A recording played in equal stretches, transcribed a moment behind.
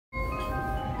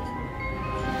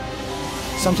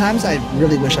Sometimes I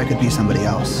really wish I could be somebody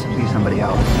else. Be somebody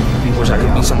else. Wish I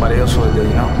could be somebody else for a day,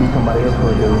 you know? Be somebody else for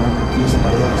a day, you know? Be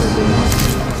somebody else for a day, you know?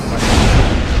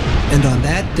 And on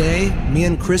that day, me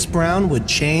and Chris Brown would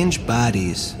change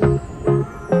bodies.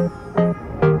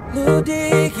 Lil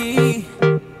Dicky.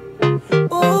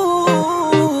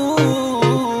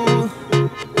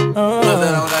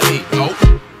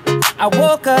 I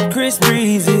woke up Chris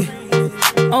Breezy.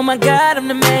 Oh my God, I'm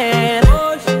the man.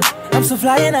 I'm so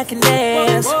fly and I can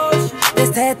dance.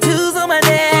 There's tattoos on my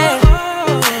neck.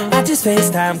 I just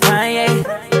FaceTime Kanye.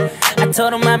 I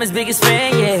told him I'm his biggest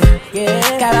fan,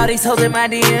 yeah. Got all these hoes in my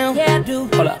DM. Yeah, I do.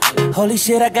 Hold up. Holy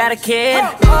shit, I got a kid.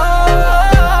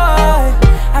 Oh,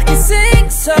 I can sing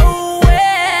so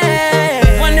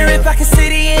well. Wonder if I can say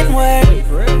the N-word.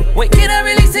 Wait, can I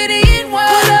really say the N-word?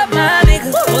 What up, my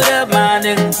nigga? What up, my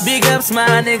nigga? Big ups,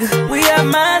 my nigga. We are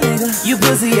my nigga. You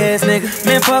pussy ass nigga.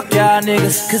 Man, fuck y'all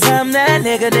niggas. Cause I'm that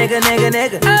nigga. I'm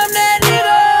that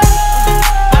nigga.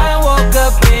 I woke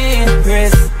up in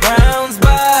Chris Brown's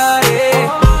body.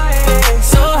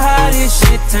 So how this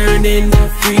shit turned into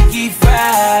Freaky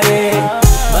Friday.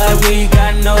 But we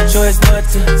got no choice but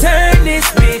to turn this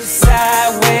bitch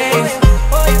sideways.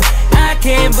 I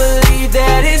can't believe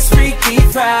that it's Freaky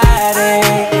Friday.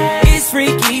 It's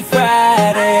Freaky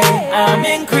Friday. I'm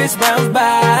in Chris Brown's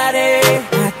body.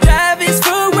 I drive his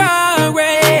Ferrari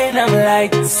and I'm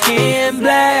like skin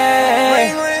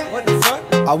black. What the fuck?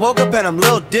 I woke up and I'm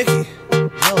Lil Dicky.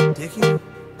 Lil Dicky?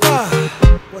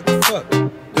 What the fuck?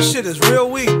 This shit is real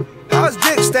weak. How is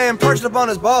Dick staying perched up on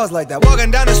his balls like that?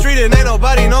 Walking down the street and ain't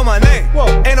nobody know my name. Whoa.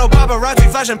 Ain't no paparazzi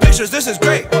flashing pictures, this is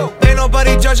great. Whoa. Ain't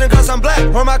nobody judging cause I'm black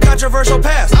or my controversial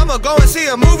past. I'ma go and see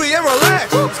a movie and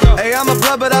relax. Hey, I'm a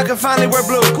blood but I can finally wear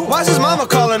blue. Why's his mama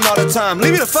calling all the time?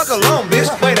 Leave me the fuck alone,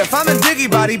 bitch. Wait, if I'm in Diggy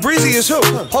body, Breezy is who?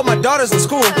 Hope my daughter's in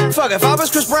school. Fuck, if I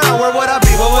was Chris Brown, where would I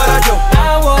be? What would I do?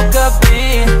 I woke up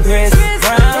in Chris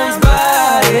Brown's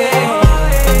body.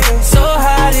 So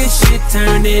how this shit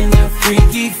turned into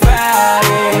Freaky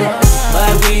Friday.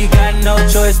 But we got no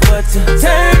choice but to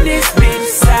turn this bitch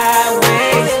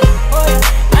sideways.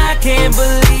 I can't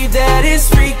believe that it's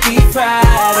Freaky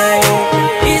Friday.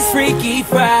 It's Freaky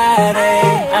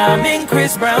Friday. I'm in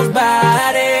Chris Brown's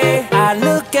body. I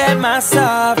look at my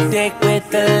soft dick with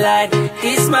the light.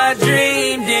 It's my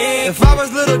dream dick. If I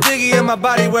was Little Diggy in my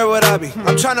body, where would I be?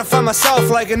 I'm trying to find myself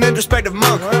like an introspective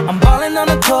monk. I'm balling on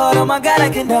the court, oh my God, I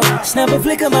can dunk. Snap a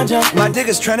flick of my jump. My dick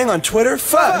is trending on Twitter,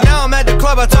 fuck. Now I'm at the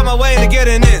club, I talk my way into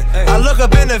getting in. I look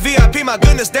up in the VIP, my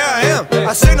goodness, there I am.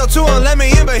 I signal to him, let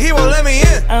me in, but he won't let me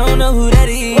in. I don't know who that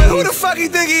is. Wait, who the fuck you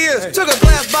think he is? Took a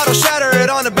glass bottle, shatter it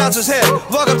on the bouncer's head.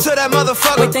 Welcome to that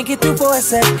motherfucker. Wait, think it through for a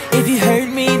sec. If you hurt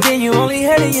me, then you only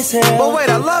hurting yourself. But wait,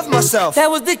 I love myself. That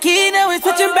was the key, now it's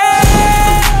switching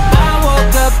back.